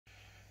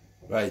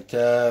Right,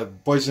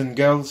 boys and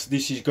girls,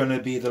 this is gonna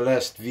be the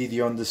last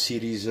video on the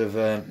series of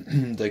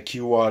the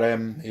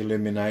QRM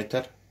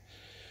Eliminator.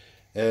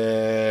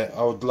 I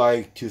would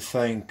like to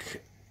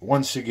thank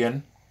once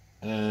again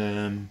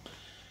to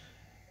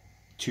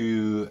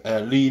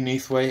Lee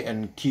Neathway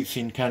and Keith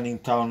in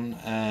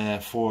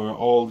Cannington for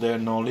all their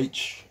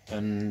knowledge,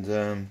 and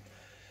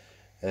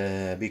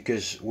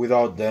because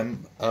without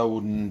them I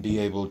wouldn't be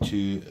able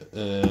to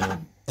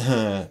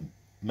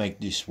make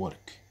this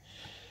work.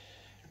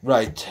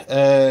 Right,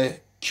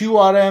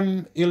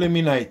 QRM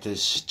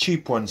Eliminators,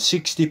 cheap one,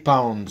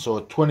 £60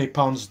 or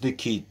 £20 the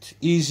kit.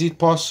 Is it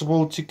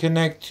possible to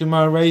connect to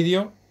my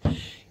radio?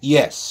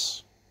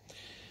 Yes.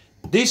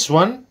 This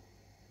one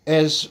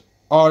has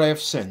RF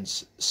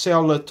sense.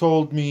 Seller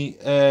told me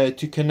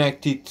to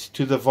connect it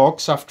to the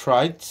Vox. I've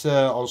tried.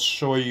 I'll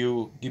show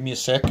you. Give me a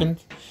second.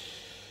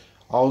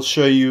 I'll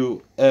show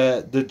you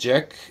the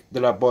jack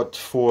that I bought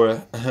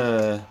for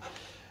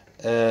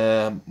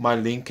my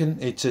Lincoln.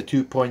 It's a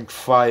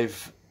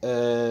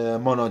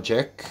 2.5 mono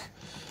jack.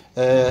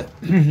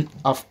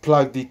 I've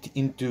plugged it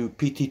into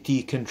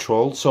PTT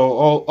control, so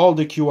all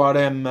the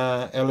QRM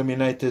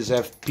eliminators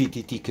have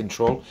PTT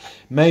control.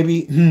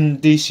 Maybe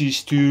this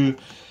is to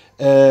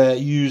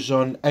use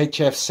on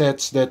HF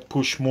sets that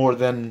push more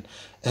than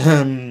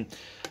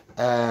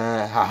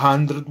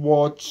 100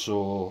 watts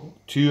or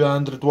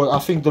 200 watts. I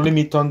think the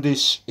limit on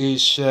this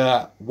is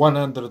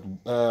 100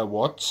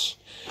 watts.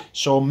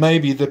 So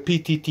maybe the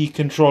PTT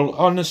control.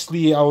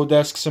 Honestly, I would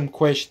ask some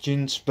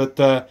questions, but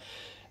I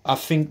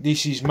think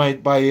this is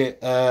made by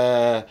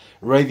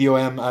Radio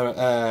M,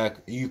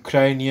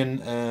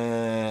 Ukrainian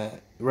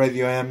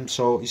Radio M.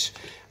 So it's,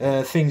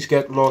 things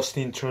get lost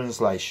in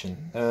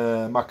translation.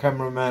 My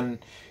cameraman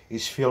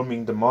is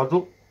filming the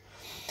model.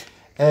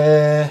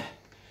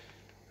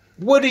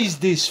 What is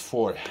this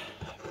for?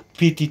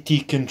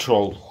 PTT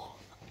control.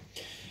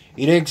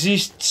 It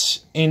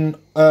exists in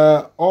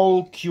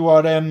all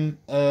QRM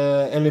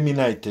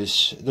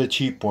eliminators, the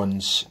cheap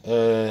ones.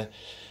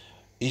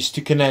 Is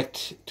to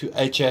connect to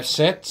HF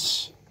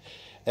sets,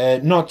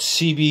 not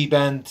CB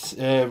band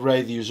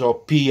radios or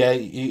PA.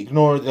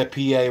 Ignore the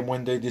PA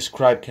when they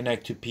describe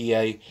connect to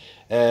PA.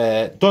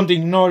 Don't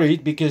ignore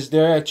it, because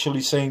they're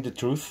actually saying the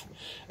truth.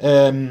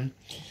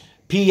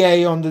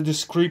 PA on the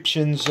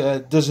descriptions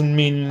doesn't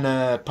mean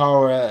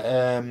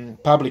power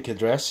public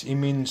address. It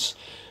means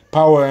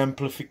power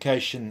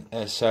amplification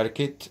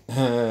circuit.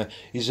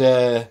 Is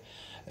an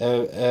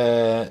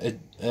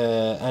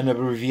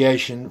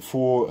abbreviation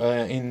for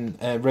in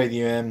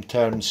Radio M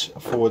terms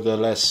for the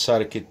last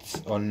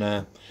circuit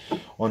on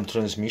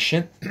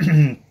transmission.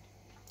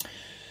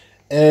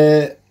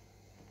 Can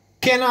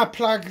I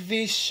plug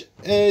this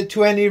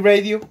to any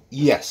radio?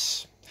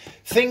 Yes.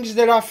 Things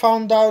that I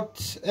found out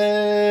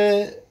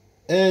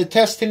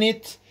testing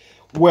it.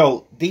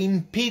 Well, the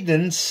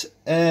impedance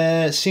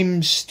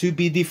seems to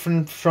be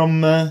different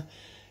from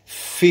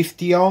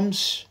 50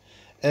 ohms.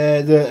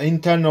 The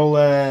internal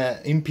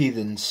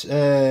impedance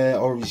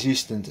or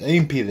resistance,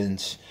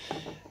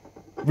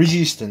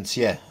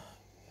 yeah.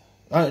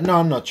 No,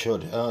 I'm not sure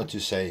how to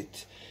say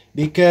it,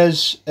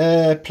 because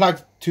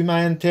plugged to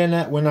my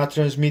antenna when I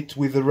transmit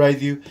with the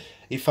radio,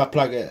 if I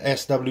plug a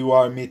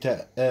SWR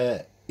meter,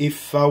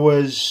 if I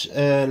was,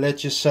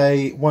 let's just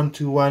say,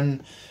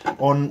 1-to-1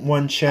 on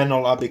one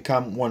channel, I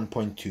become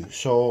 1.2.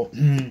 So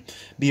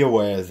be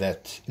aware of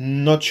that.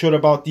 Not sure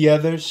about the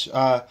others.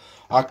 I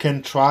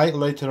can try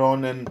later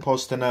on and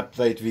post an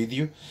update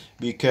video,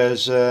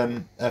 because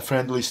a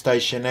friendly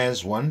station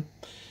has one,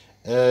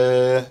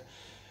 and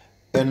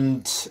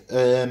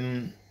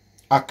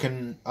I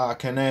can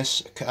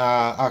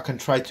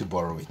try to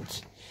borrow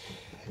it.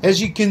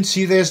 As you can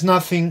see, there's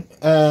nothing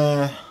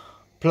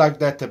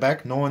plugged at the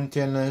back, no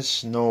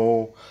antennas,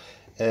 no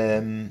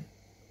PLs,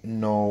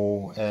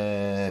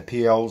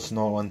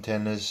 no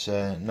antennas,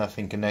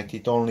 nothing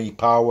connected, only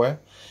power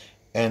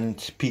and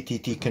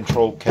PTT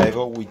control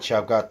cable, which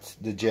I've got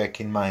the jack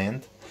in my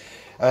hand.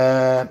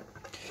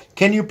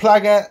 Can you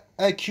plug a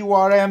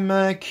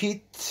QRM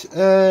kit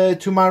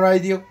to my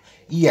radio?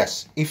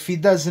 Yes, if it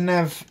doesn't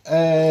have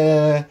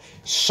a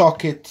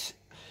socket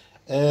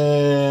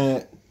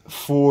for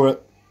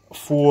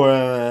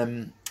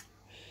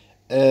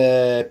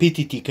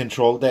PTT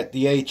control that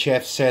the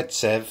HF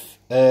sets have,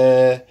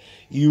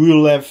 you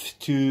will have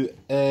to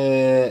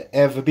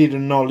have a bit of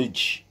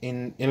knowledge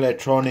in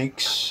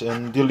electronics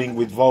and dealing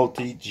with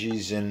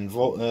voltages and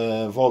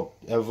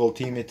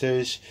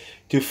voltmeters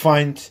to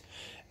find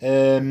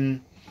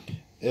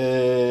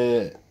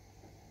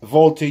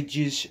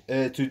voltages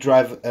to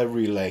drive a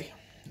relay.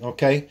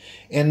 Okay,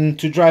 and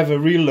to drive a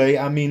relay,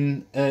 I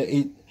mean,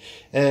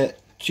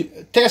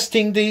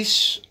 testing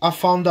this, I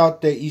found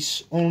out there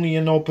is only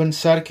an open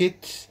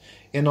circuit,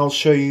 and I'll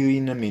show you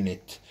in a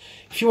minute.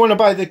 If you want to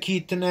buy the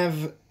kit and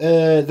have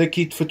the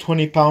kit for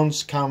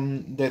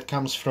 £20 that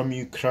comes from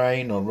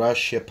Ukraine or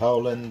Russia,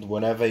 Poland,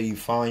 wherever you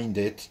find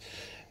it,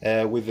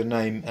 with the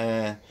name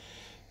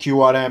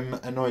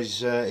QRM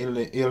Noise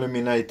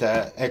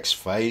Eliminator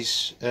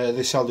X-Phase,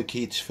 they sell the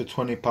kits for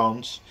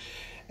 £20.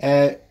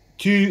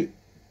 To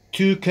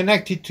to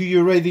connect it to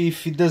your radio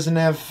if it doesn't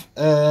have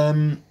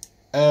a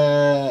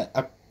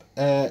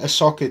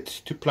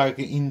socket to plug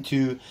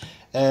into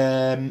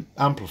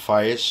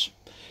amplifiers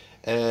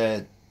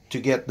to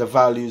get the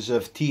values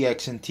of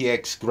TX and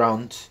TX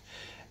ground,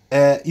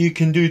 you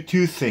can do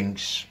two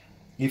things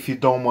if you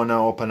don't want to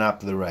open up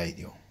the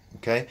radio.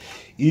 Okay,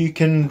 you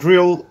can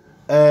drill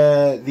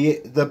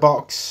the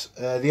box,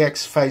 the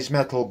X phase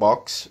metal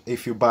box,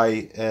 if you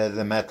buy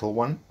the metal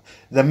one.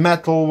 The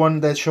metal one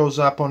that shows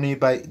up on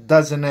eBay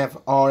doesn't have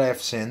RF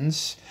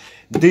sense.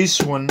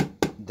 This one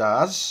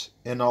does,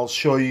 and I'll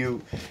show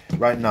you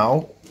right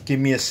now. Give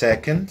me a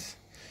second.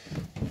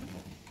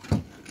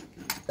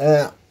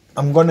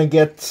 I'm gonna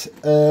get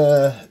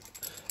the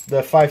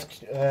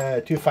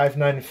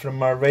 259 from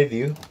my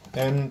radio,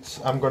 and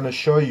I'm gonna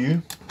show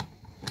you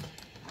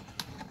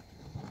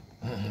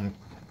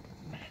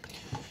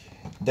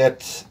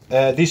that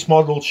this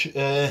model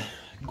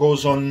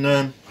goes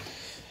on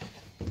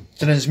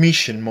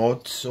transmission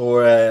mode,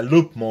 or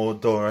loop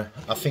mode, or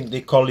I think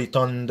they call it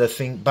on the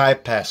thing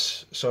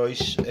bypass. So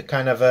it's a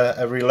kind of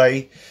a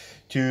relay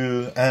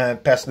to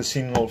pass the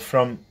signal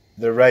from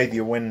the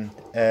radio when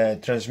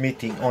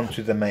transmitting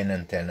onto the main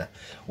antenna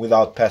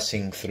without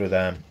passing through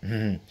the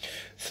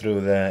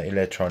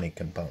electronic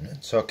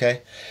components.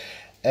 Okay,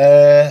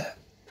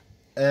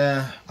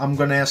 I'm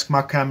gonna ask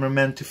my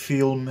cameraman to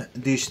film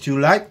these two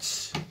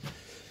lights.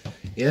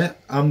 Yeah,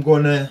 I'm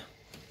gonna,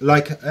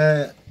 like,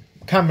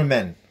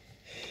 cameraman,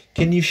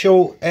 can you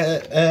show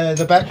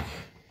the back?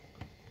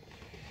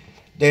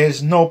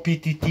 There's no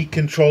PTT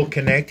control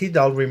connected.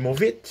 I'll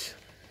remove it.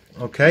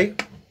 Okay,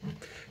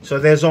 so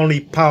there's only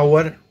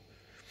power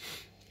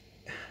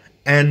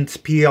and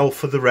PL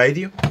for the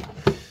radio.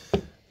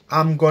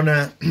 I'm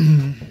gonna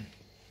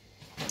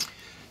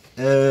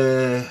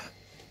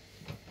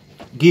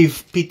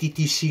give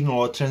PTT signal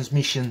or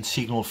transmission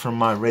signal from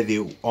my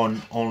radio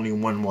on only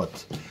 1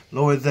 watt.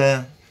 Lower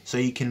so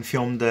you can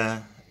film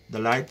the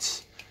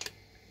lights,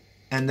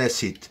 and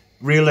that's it.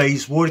 Relay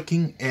is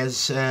working as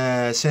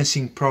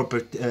sensing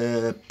property.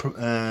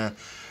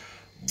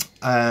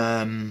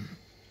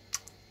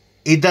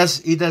 It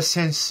does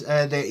sense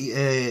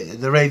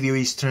the radio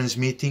is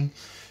transmitting,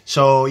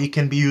 so it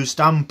can be used.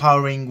 I'm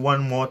powering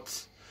 1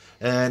 watt,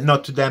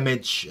 not to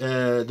damage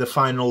the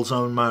finals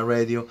on my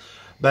radio,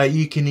 but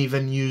you can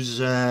even use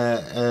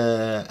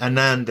an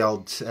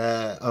handheld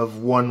of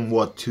 1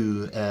 watt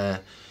to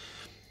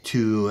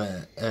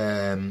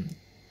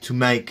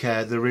make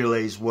the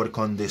relays work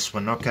on this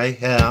one. Okay,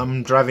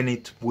 I'm driving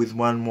it with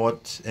 1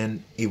 watt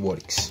and it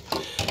works.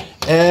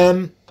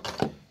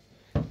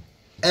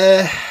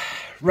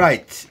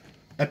 Right,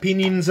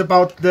 opinions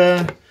about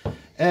the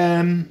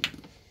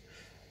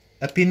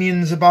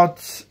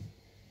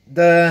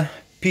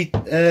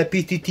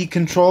PTT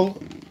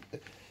control.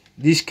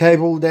 This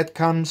cable that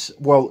comes,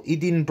 well,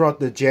 it didn't brought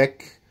the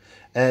jack.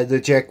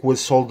 The jack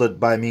was soldered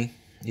by me.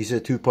 It's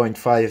a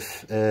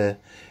 2.5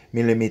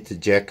 millimeter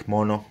jack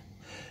mono.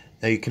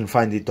 You can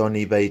find it on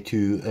eBay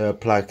to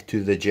plug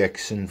to the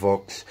jacks and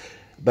Vox,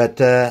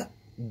 but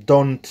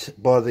don't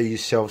bother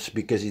yourselves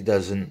because it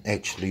doesn't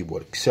actually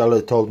work.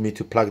 Seller told me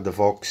to plug the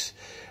Vox,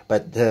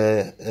 but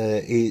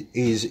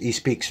he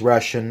speaks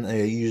Russian.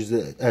 He used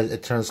a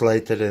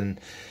translator, and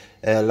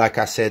like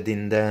I said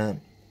in the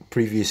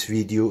previous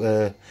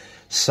video,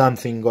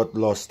 something got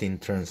lost in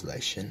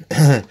translation.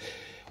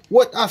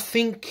 What I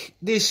think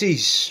this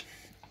is,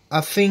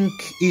 I think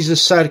is a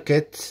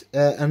circuit,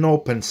 an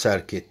open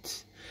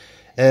circuit.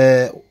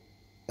 I'll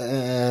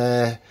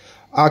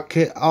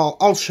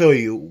show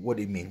you what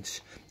it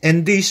means,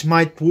 and this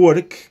might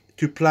work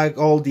to plug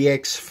all the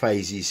X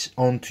phases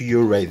onto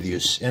your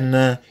radios, and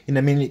in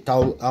a minute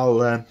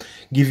I'll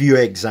give you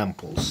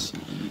examples.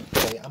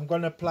 Okay, I'm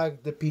gonna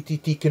plug the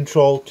PTT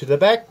control to the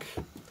back.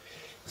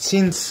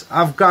 Since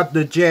I've got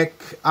the jack,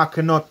 I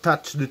cannot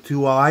touch the 2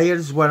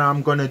 wires. What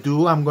I'm gonna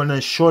do, I'm gonna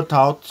short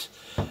out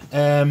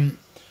the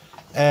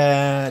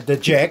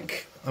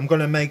jack. I'm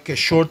gonna make a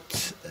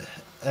short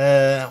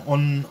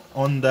on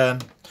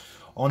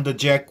the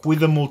jack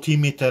with a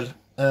multimeter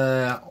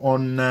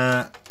on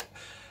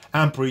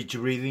amperage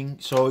reading.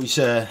 So it's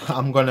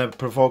I'm gonna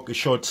provoke a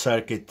short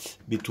circuit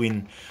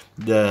between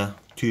the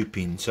 2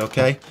 pins.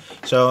 Okay,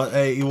 so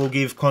it will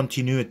give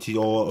continuity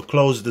or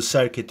close the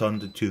circuit on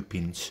the 2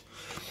 pins.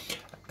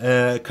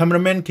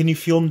 Cameraman, can you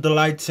film the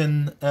lights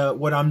and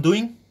what I'm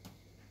doing?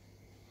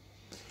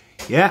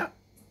 Yeah,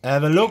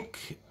 have a look.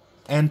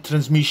 And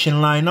transmission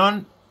line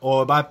on,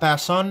 or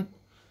bypass on,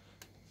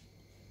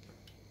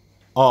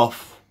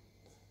 off,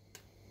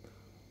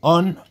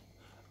 on,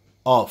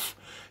 off.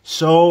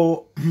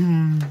 So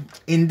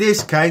in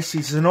this case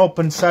it's an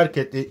open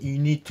circuit that you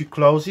need to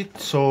close it,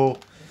 so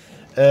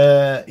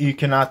you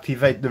can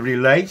activate the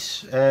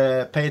relays.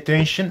 Pay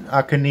attention,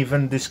 I can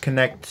even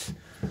disconnect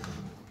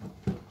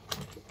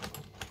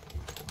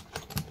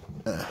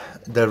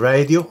the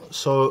radio,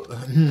 so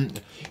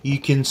you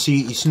can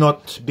see it's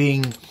not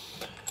being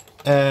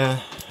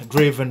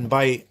driven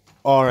by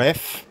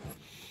RF.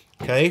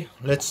 Okay,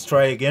 let's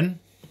try again.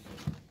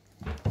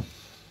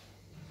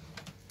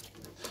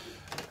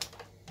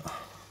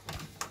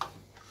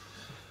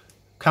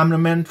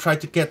 Cameraman, try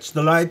to catch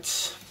the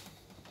lights.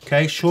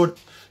 Okay, short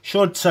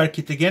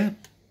circuit again.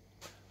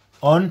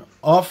 On,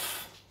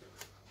 off,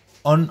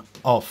 on,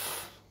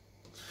 off.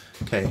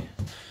 Okay.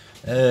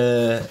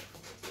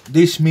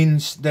 This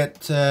means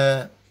that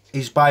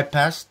is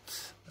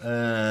bypassed.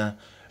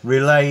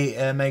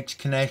 Relay makes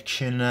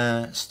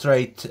connection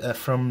straight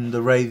from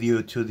the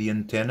radio to the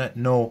antenna.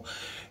 No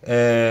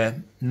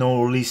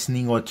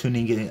listening or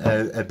tuning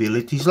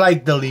abilities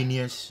like the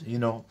linears. You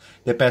know,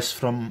 they pass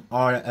from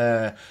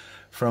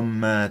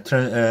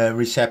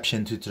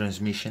reception to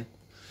transmission.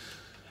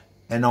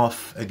 And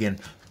off again.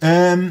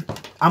 I'm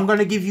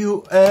gonna give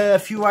you a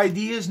few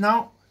ideas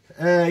now.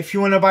 If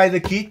you want to buy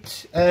the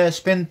kit,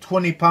 spend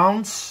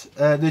 £20.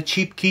 The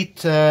cheap kit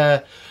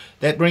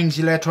that brings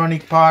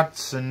electronic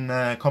parts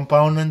and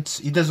components.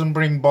 It doesn't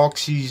bring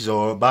boxes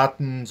or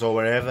buttons or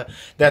whatever.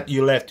 That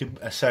you'll have to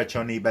search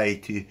on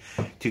eBay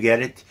to get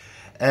it.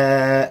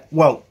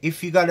 Well,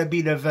 if you got a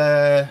bit of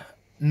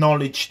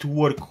knowledge to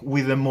work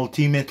with a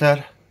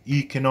multimeter,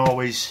 you can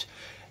always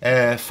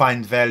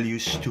find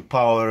values to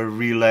power a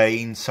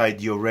relay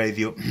inside your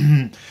radio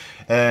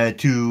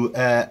to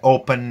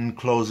open and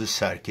close a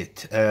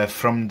circuit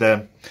from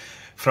the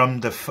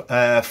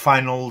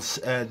final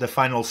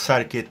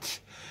circuit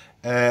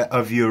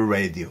of your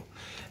radio.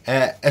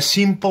 A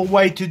simple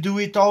way to do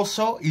it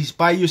also is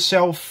buy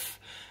yourself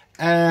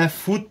a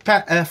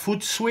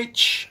foot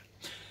switch,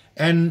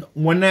 and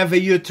whenever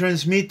you're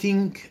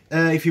transmitting,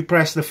 if you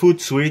press the foot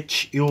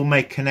switch, it will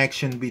make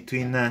connection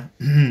between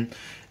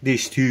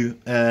these two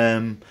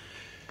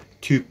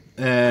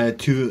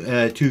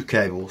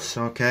cables.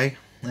 Okay,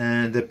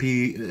 the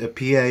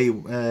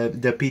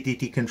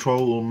PTT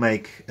control will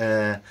make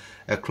a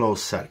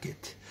closed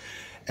circuit.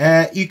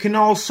 You can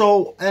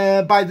also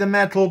buy the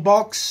metal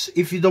box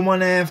if you don't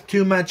want to have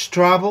too much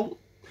trouble.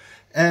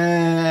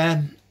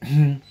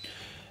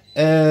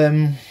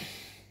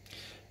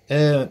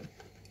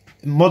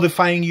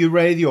 Modifying your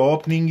radio,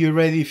 opening your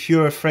radio if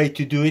you're afraid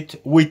to do it,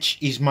 which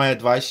is my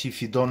advice if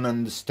you don't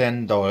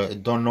understand or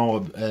don't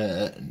know,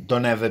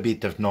 don't have a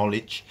bit of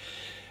knowledge.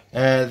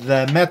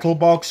 The metal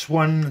box,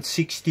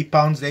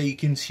 £160 that you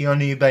can see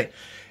on eBay,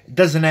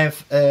 doesn't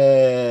have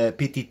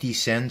PTT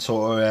sense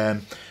or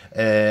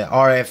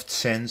RF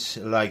sense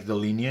like the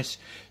linears.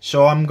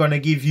 So I'm gonna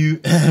give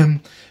you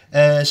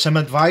some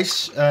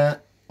advice how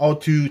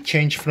to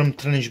change from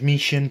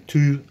transmission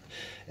to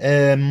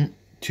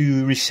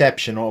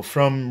reception, or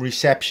from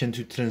reception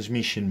to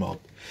transmission mode.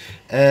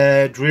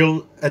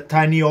 Drill a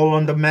tiny hole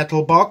on the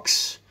metal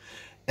box,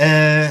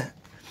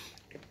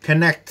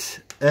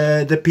 connect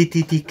the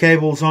PTT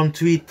cables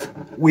onto it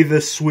with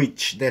a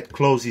switch that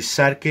closes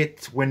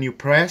circuit when you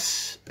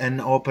press,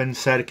 and open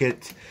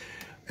circuit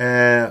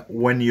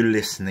when you're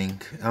listening.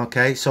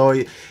 Okay, so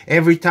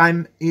every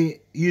time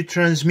you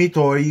transmit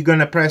or you're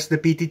gonna press the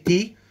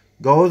PTT,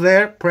 go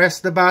there,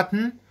 press the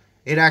button,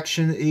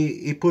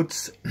 it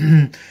puts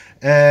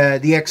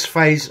the X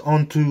phase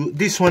onto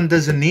this one.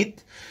 Doesn't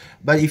need,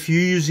 but if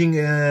you're using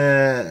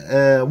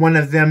one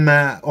of them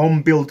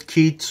home built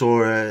kits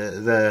or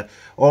the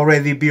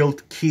already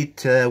built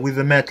kit with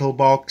a metal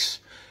box,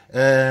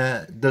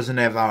 doesn't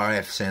have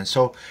RF sense,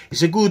 so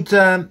it's a good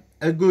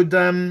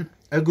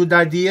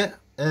idea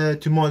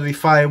to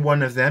modify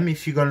one of them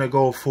if you're gonna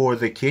go for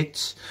the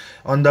kits.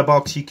 On the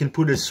box you can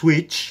put a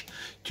switch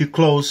to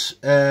close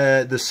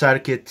the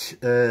circuit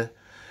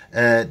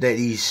that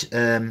is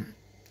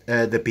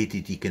the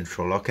PTT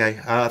control. Okay,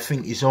 I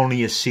think it's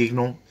only a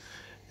signal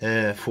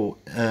for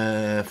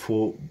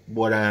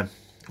what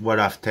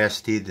I've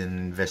tested and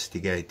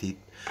investigated,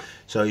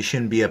 so it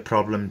shouldn't be a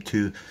problem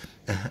to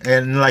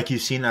and like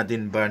you've seen, I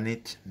didn't burn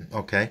it.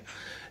 Okay,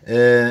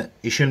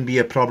 it shouldn't be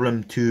a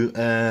problem to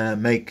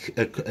make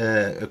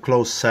a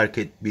closed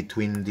circuit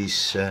between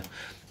these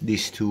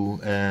two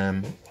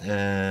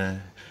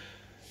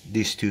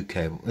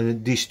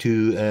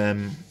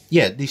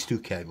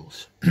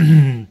cables.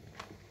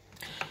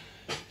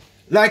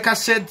 Like I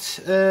said,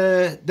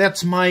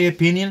 that's my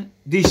opinion.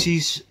 This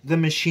is the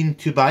machine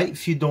to buy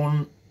if you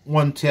don't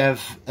want to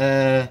have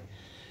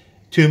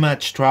too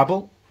much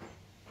trouble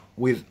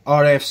with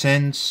RF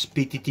sense,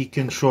 PTT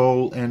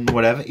control and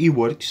whatever. It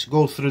works.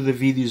 Go through the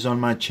videos on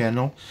my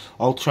channel.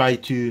 I'll try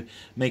to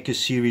make a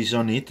series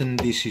on it, and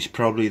this is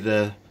probably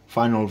the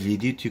final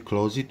video to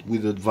close it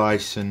with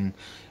advice and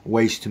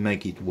ways to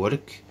make it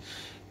work.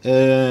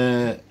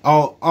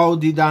 How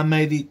did I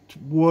make it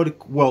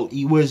work? Well,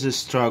 it was a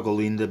struggle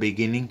in the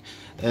beginning.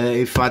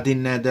 If I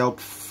didn't have help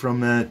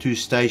from 2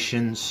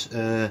 stations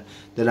that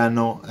I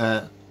know,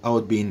 I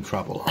would be in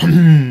trouble.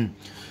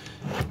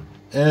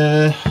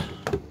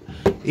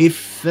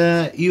 If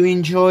you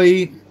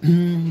enjoy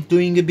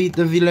doing a bit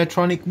of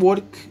electronic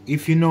work,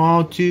 if you know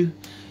how to,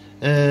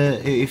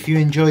 if you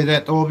enjoy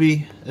that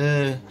hobby,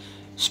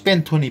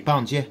 spend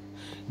 £20, yeah.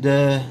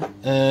 The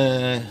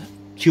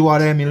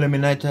QRM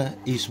Eliminator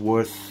is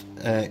worth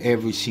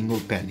every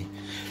single penny.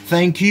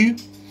 Thank you,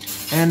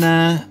 and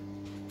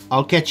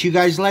I'll catch you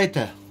guys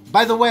later.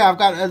 By the way, I've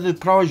got other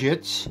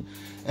projects.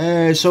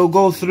 So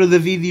go through the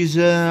videos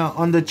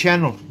on the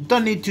channel.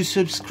 Don't need to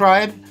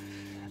subscribe,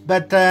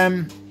 but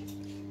go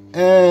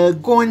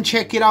and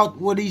check it out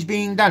what is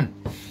being done.